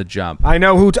straight from the jump. I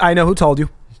know who told you.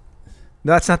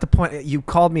 No, that's not the point. You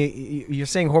called me. You're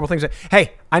saying horrible things.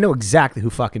 Hey, I know exactly who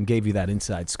fucking gave you that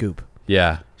inside scoop.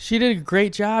 Yeah. She did a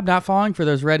great job not falling for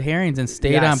those red herrings and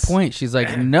stayed on Yes. point. She's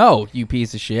like, no, you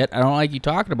piece of shit. I don't like you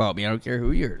talking about me. I don't care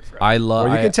who you're from. I love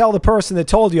Or you can tell the person that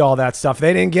told you all that stuff,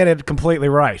 they didn't get it completely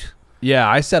right. Yeah,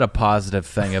 I said a positive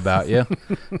thing about you.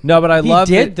 No, but I He love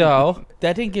did, it. though.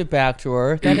 That didn't get back to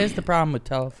her. That is the problem with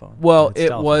telephone. Well, It's it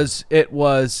telephone.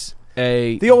 was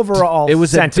the overall it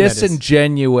was a sentiment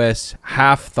disingenuous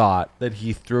half thought that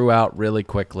he threw out really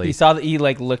quickly. He saw that he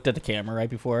like looked at the camera right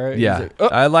before. Yeah, Like, oh.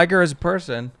 I like her as a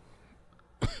person,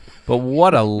 but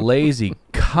what a lazy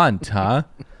cunt, huh?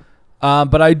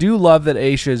 But I do love that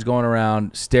Aisha is going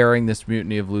around staring this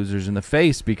mutiny of losers in the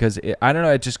face because I don't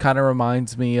know. It just kind of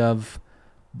reminds me of,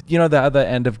 the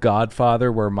end of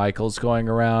Godfather where Michael's going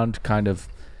around kind of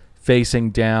facing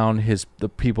down the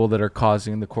people that are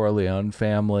causing the Corleone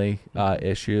family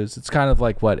issues. It's kind of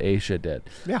like what Aisha did.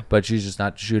 Yeah. But she's just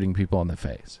not shooting people in the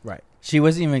face. Right. She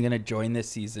wasn't even going to join this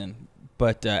season,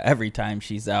 but every time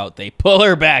she's out, they pull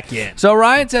her back in. So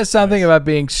Ryan says something about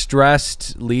being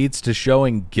stressed leads to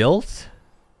showing guilt.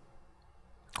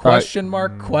 Question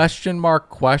mark, question mark,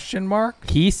 question mark.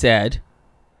 He said,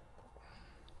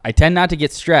 I tend not to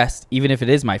get stressed, even if it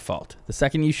is my fault. The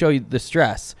second you show the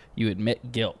stress, you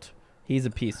admit guilt. He's a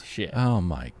piece of shit. Oh,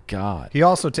 my God. He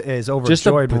also is overjoyed. Just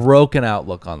a broken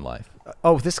outlook on life.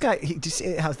 This guy, do you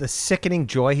see how the sickening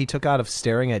joy he took out of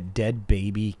staring at dead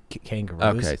baby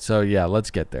kangaroos? Okay, so yeah,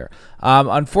 let's get there.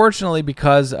 Unfortunately,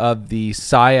 because of the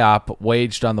psyop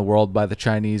waged on the world by the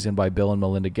Chinese and by Bill and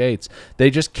Melinda Gates, they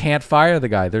just can't fire the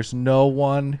guy. There's no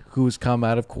one who's come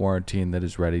out of quarantine that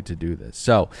is ready to do this.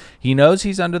 So he knows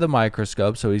he's under the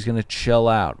microscope, so he's going to chill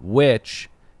out, which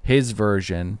his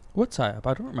version... What psyop?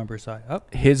 I don't remember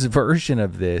psyop. His version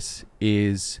of this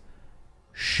is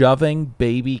shoving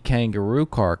baby kangaroo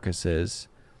carcasses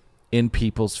in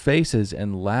people's faces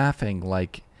and laughing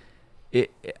like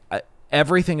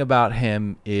everything about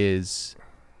him is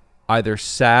either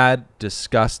sad,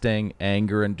 disgusting,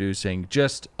 anger-inducing,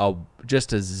 just a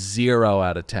 0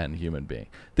 out of 10 human being.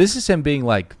 This is him being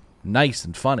like nice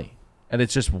and funny, and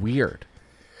it's just weird.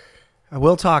 I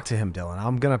will talk to him, Dylan.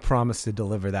 I'm going to promise to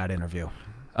deliver that interview.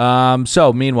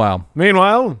 So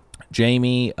meanwhile,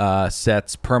 Jamie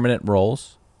sets permanent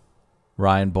rolls.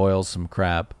 Ryan boils some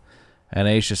crab. And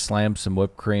Aisha slams some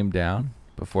whipped cream down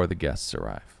before the guests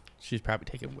arrive. She's probably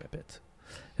taking whippets.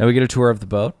 Now we get a tour of the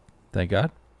boat. Thank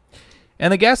God.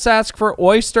 And the guests ask for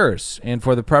oysters. And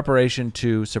for the preparation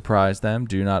to surprise them,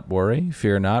 do not worry.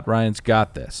 Fear not. Ryan's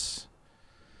got this.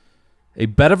 A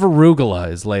bed of arugula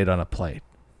is laid on a plate.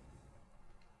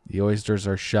 The oysters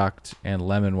are shucked and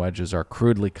lemon wedges are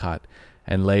crudely cut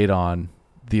and laid on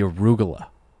the arugula.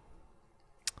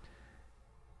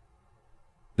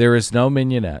 There is no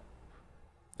mignonette.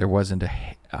 There wasn't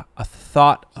a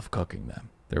thought of cooking them.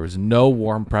 There was no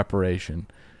warm preparation.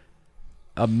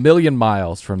 A million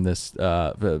miles from this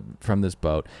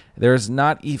boat. There is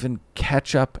not even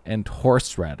ketchup and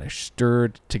horseradish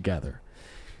stirred together.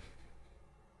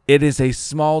 It is a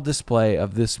small display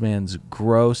of this man's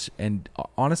gross and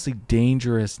honestly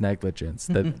dangerous negligence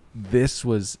that this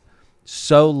was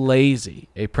so lazy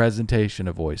a presentation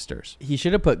of oysters. He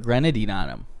should have put grenadine on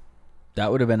them.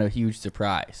 That would have been a huge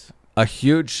surprise. A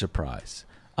huge surprise.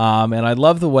 And I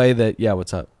love the way that, yeah,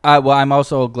 what's up? Well, I'm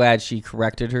also glad she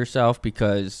corrected herself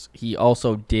because he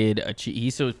also did he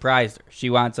surprised her. She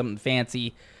wanted something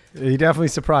fancy. He definitely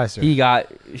surprised her. She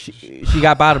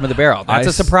got bottom of the barrel. That's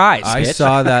a surprise. I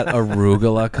saw that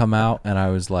arugula come out, and I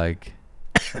was like,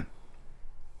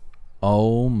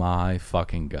 "Oh my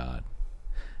fucking God!"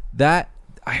 That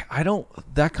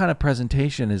kind of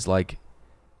presentation is like,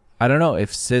 I don't know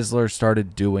if Sizzler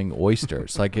started doing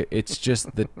oysters. Like it's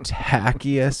just the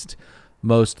tackiest,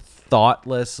 most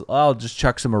thoughtless. Oh, I'll just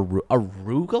chuck some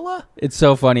arugula. It's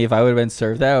so funny. If I would have been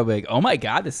served that, I would be like, "Oh my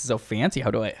God, this is so fancy.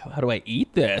 How do I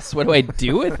eat this? What do I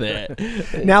do with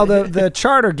it?" Now the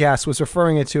charter guest was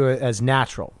referring it to it as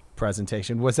natural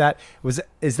presentation.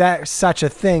 Is that such a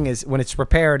thing as when it's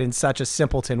prepared in such a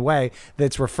simpleton way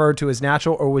that's referred to as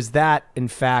natural, or was that in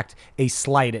fact a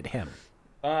slight at him?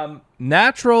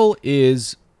 Natural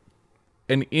is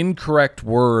an incorrect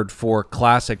word for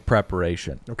classic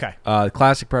preparation. Okay.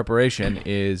 Classic preparation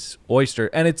is oyster,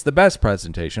 and it's the best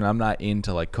presentation. I'm not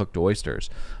into like cooked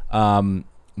oysters.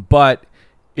 But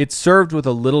it's served with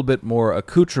a little bit more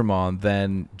accoutrement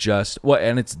than just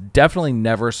and it's definitely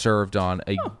never served on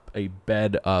a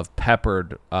bed of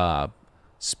peppered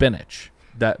spinach.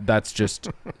 That's just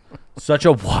such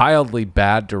a wildly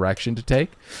bad direction to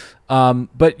take.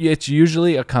 But it's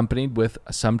usually accompanied with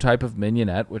some type of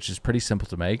mignonette, which is pretty simple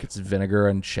to make. It's vinegar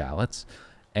and shallots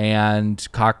and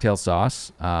cocktail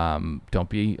sauce. Don't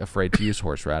be afraid to use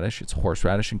horseradish. It's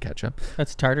horseradish and ketchup.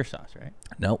 That's tartar sauce, right?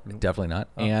 Nope, definitely not.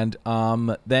 Oh.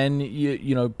 And then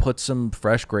you put some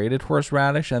fresh grated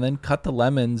horseradish and then cut the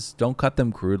lemons. Don't cut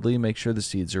them crudely. Make sure the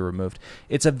seeds are removed.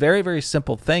 It's a very, very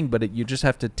simple thing, but you just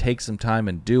have to take some time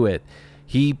and do it.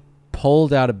 He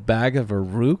pulled out a bag of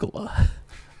arugula.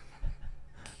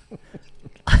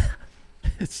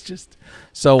 It's just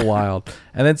so wild.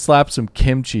 And then slap some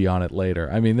kimchi on it later.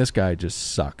 I mean, this guy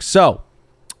just sucks. So,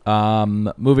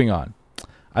 moving on.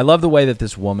 I love the way that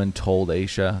this woman told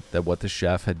Aisha that what the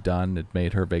chef had done had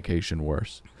made her vacation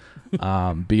worse.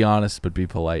 Be honest, but be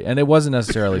polite. And it wasn't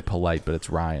necessarily polite, but it's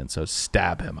Ryan, so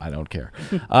stab him. I don't care.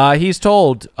 He's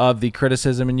told of the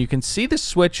criticism, and you can see the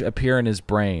switch appear in his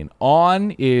brain.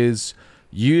 On is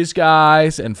use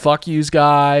guys and fuck use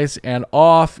guys, and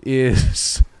off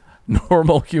is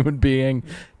normal human being.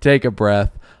 Take a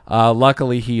breath.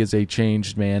 Luckily, he is a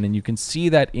changed man, and you can see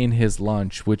that in his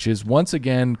lunch, which is once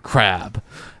again crab,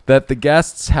 that the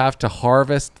guests have to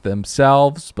harvest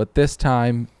themselves, but this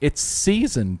time it's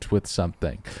seasoned with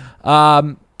something.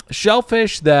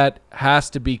 Shellfish that has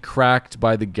to be cracked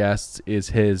by the guests is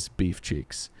his beef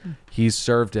cheeks. He's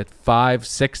served it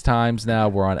 5-6 times now.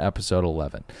 We're on episode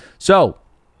 11. So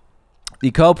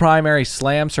the co-primary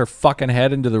slams her fucking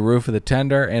head into the roof of the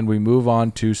tender, and we move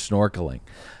on to snorkeling.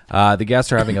 The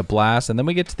guests are having a blast, and then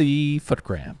we get to the foot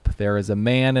cramp. There is a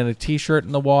man in a T-shirt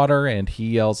in the water, and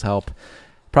he yells help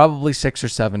probably 6 or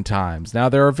 7 times. Now,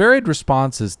 there are varied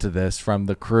responses to this from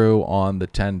the crew on the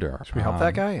tender. Should we help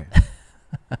that guy?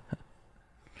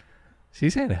 Is he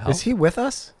saying help? Is he with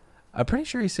us? I'm pretty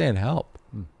sure he's saying help.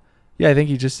 Yeah, I think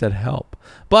he just said help.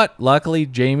 But luckily,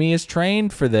 Jamie is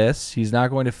trained for this. He's not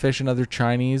going to fish another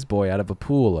Chinese boy out of a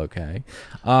pool, okay?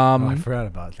 I forgot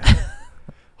about that.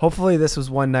 Hopefully this was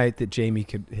one night that Jamie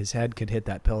his head could hit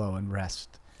that pillow and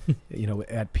rest,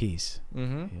 at peace.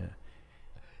 Mm-hmm. Yeah.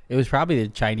 It was probably the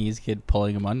Chinese kid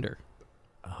pulling him under.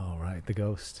 Oh, right. The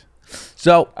ghost.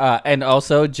 So, And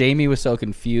also, Jamie was so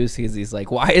confused because he's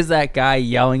like, why is that guy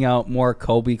yelling out more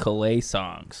Kobe Calais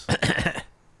songs?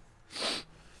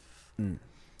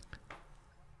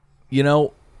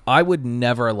 I would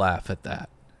never laugh at that,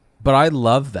 but I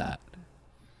love that.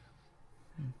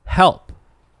 Help.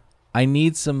 I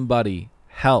need somebody.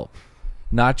 Help.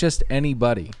 Not just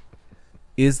anybody.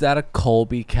 Is that a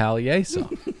Colby Callier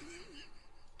song?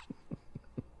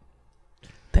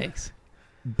 Thanks.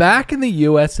 Back in the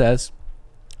USSR,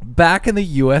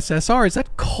 is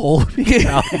that Colby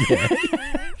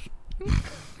Callier?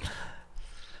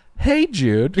 Hey,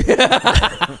 Jude.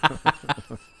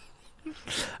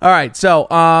 All right, so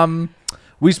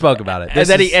we spoke about it. And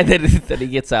then he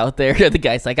gets out there, and the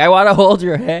guy's like, I want to hold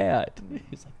your hand.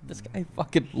 He's like, this guy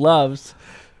fucking loves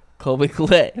Kobe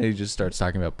Calais. And he just starts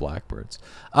talking about blackbirds.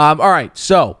 All right,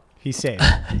 so He's saved.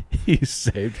 he's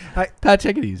saved. Pat,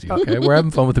 take it easy, okay? We're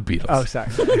having fun with the Beatles. Oh, sorry.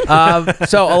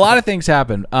 So a lot of things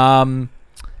happen.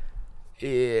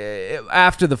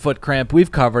 After the foot cramp, we've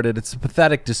covered it. It's a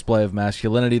pathetic display of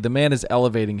masculinity. The man is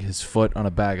elevating his foot on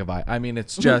a bag of ice. I mean,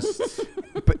 it's just...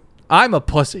 but I'm a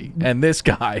pussy, and this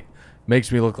guy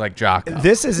makes me look like Jocko.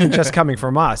 This isn't just coming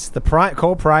from us. The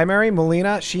co-primary,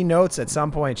 Melina, she notes at some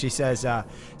point, she says,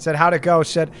 said, how'd it go?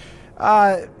 She said,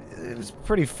 it was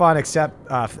pretty fun, except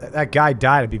if that guy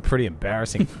died, it'd be pretty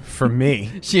embarrassing for me.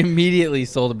 She immediately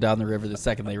sold him down the river the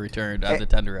second they returned on the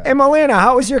tender out. Hey, Melina,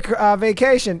 how was your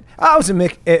vacation? Oh, it was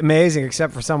amazing,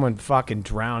 except for someone fucking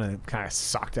drowning. It kind of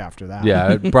sucked after that.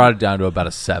 Yeah, it brought it down to about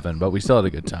a 7, but we still had a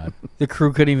good time. The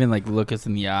crew couldn't even look us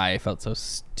in the eye. It felt so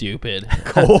stupid.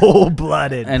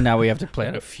 Cold-blooded. And now we have to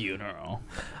plan a funeral.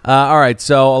 All right,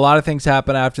 so a lot of things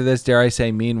happen after this, dare I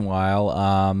say.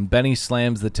 Meanwhile, Benny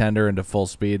slams the tender into full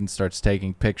speed and starts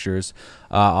taking pictures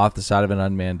off the side of an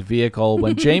unmanned vehicle.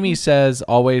 When Jamie says,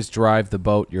 always drive the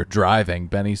boat you're driving,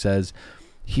 Benny says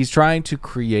he's trying to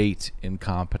create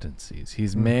incompetencies.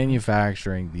 He's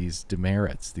manufacturing these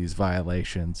demerits, these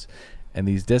violations, and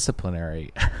these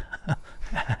disciplinary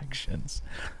actions.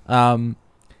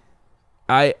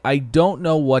 I don't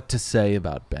know what to say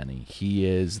about Benny. He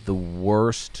is the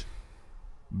worst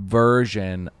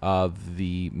version of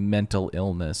the mental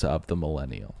illness of the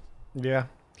millennial. Yeah.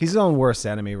 He's his own worst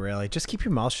enemy, really. Just keep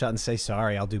your mouth shut and say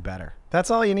sorry. I'll do better.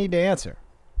 That's all you need to answer.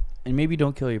 And maybe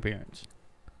don't kill your parents.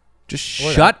 Just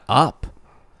shut up.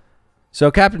 So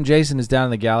Captain Jason is down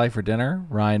in the galley for dinner.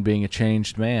 Ryan, being a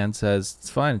changed man, says it's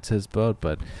fine. It's his boat,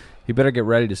 but he better get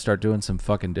ready to start doing some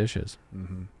fucking dishes.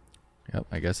 Mm-hmm. Yep,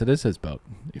 I guess it is his boat.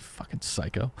 You fucking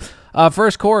psycho.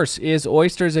 First course is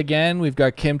oysters again. We've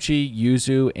got kimchi,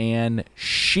 yuzu, and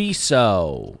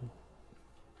shiso.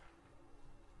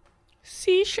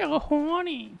 Seashell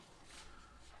horny.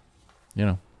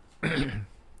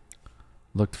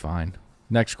 Looked fine.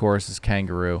 Next course is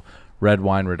kangaroo, red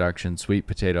wine reduction, sweet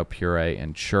potato puree,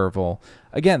 and chervil.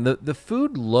 Again, the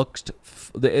food looked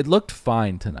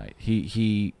fine tonight.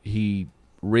 He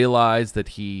realized that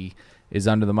he is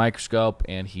under the microscope,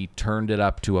 and he turned it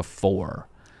up to a 4.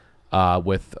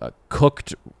 with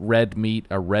cooked red meat,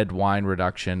 a red wine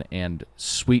reduction, and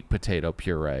sweet potato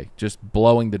puree, just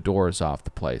blowing the doors off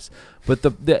the place. But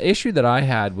the issue that I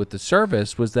had with the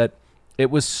service was that it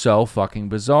was so fucking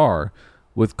bizarre,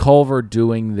 with Culver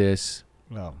doing this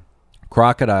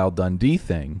Crocodile Dundee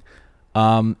thing.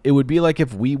 It would be like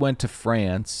if we went to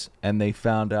France and they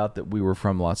found out that we were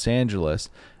from Los Angeles,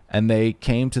 and they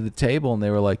came to the table and they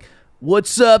were like,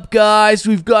 "What's up, guys?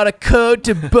 We've got a Côte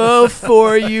de Boeuf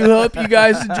for you. Hope you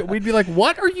guys enjoy." We'd be like,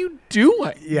 "What are you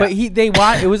doing?" Yeah.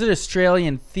 But it was an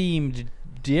Australian themed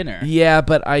dinner. Yeah,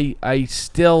 but I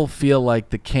still feel like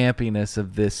the campiness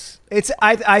of this.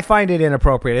 I find it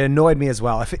inappropriate. It annoyed me as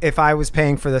well. If I was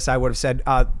paying for this, I would have said,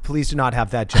 "Please do not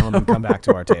have that gentleman come back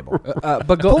to our table."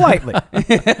 But go Politely.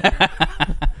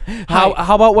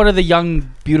 How about one of the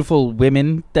young, beautiful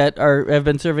women that have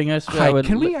been serving us? Hi,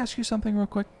 can we ask you something real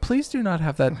quick? Please do not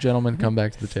have that gentleman come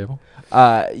back to the table.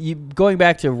 Going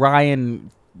back to Ryan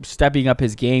stepping up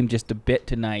his game just a bit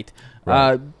tonight.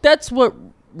 Right. That's what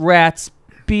rats,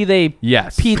 be they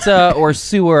pizza or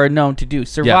sewer, are known to do.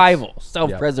 Survival,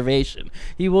 self-preservation.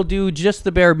 He will do just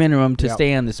the bare minimum to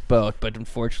stay on this boat, but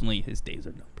unfortunately his days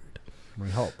are numbered. We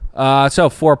hope. So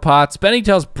 4 pots. Benny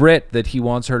tells Britt that he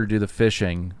wants her to do the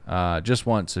fishing just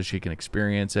once so she can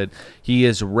experience it. He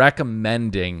is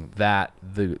recommending that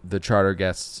the charter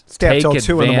guests take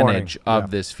advantage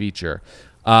of this feature.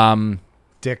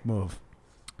 Dick move.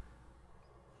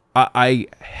 I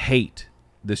hate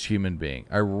this human being.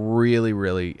 I really,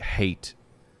 really hate.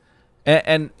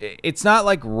 And it's not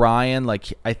like Ryan.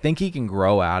 Like, I think he can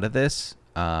grow out of this.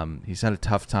 He's had a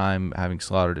tough time having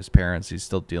slaughtered his parents. He's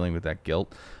still dealing with that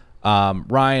guilt.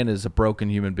 Ryan is a broken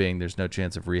human being. There's no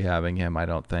chance of rehabbing him, I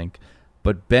don't think.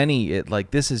 But Benny,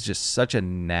 this is just such a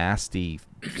nasty,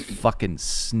 fucking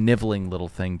sniveling little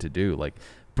thing to do. Like,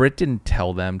 Britt didn't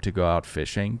tell them to go out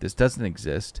fishing. This doesn't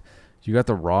exist. You got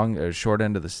the wrong short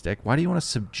end of the stick. Why do you want to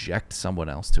subject someone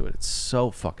else to it? It's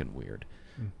so fucking weird.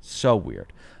 So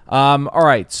weird. All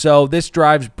right, so this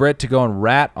drives Britt to go and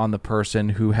rat on the person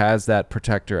who has that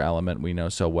protector element we know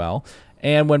so well.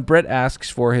 And when Britt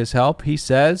asks for his help, he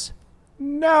says,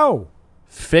 "No.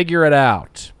 Figure it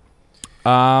out."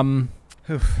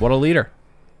 What a leader.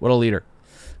 What a leader.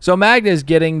 So Magda is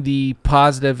getting the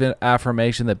positive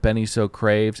affirmation that Benny so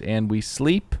craves, and we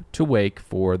sleep to wake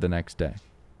for the next day.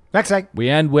 Next thing. We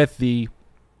end with the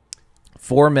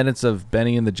 4 minutes of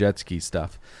Benny and the jet ski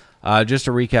stuff. Just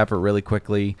to recap it really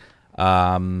quickly,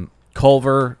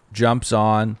 Culver jumps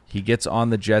on. He gets on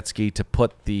the jet ski to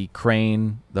put the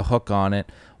crane, the hook on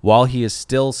it. While he is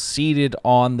still seated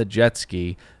on the jet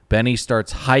ski, Benny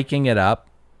starts hiking it up.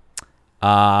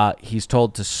 He's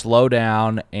told to slow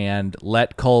down and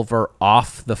let Culver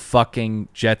off the fucking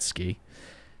jet ski.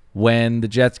 When the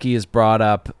jet ski is brought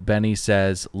up, Benny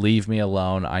says, "Leave me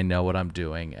alone. I know what I'm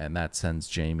doing." And that sends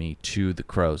Jamie to the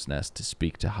crow's nest to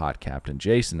speak to Hot Captain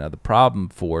Jason. Now, the problem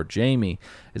for Jamie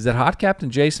is that Hot Captain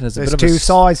Jason has There's two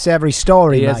sides to every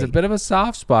story, He has a bit of a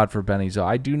soft spot for Benny. So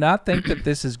I do not think that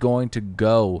this is going to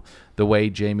go the way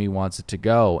Jamie wants it to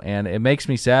go. And it makes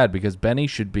me sad because Benny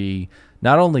should be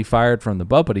not only fired from the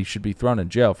boat, but he should be thrown in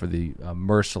jail for the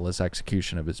merciless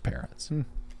execution of his parents.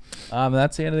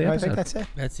 That's the end of the episode. I think that's it.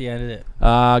 That's the end of it.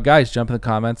 Guys, jump in the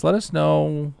comments. Let us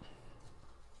know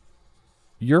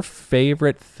your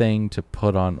favorite thing to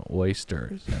put on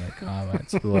oysters in the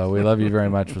comments below. We love you very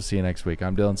much. We'll see you next week.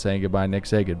 I'm Dylan saying goodbye. Nick,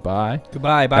 say goodbye.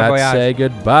 Goodbye. Bye, Pat, voyage. say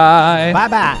goodbye.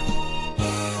 Bye-bye.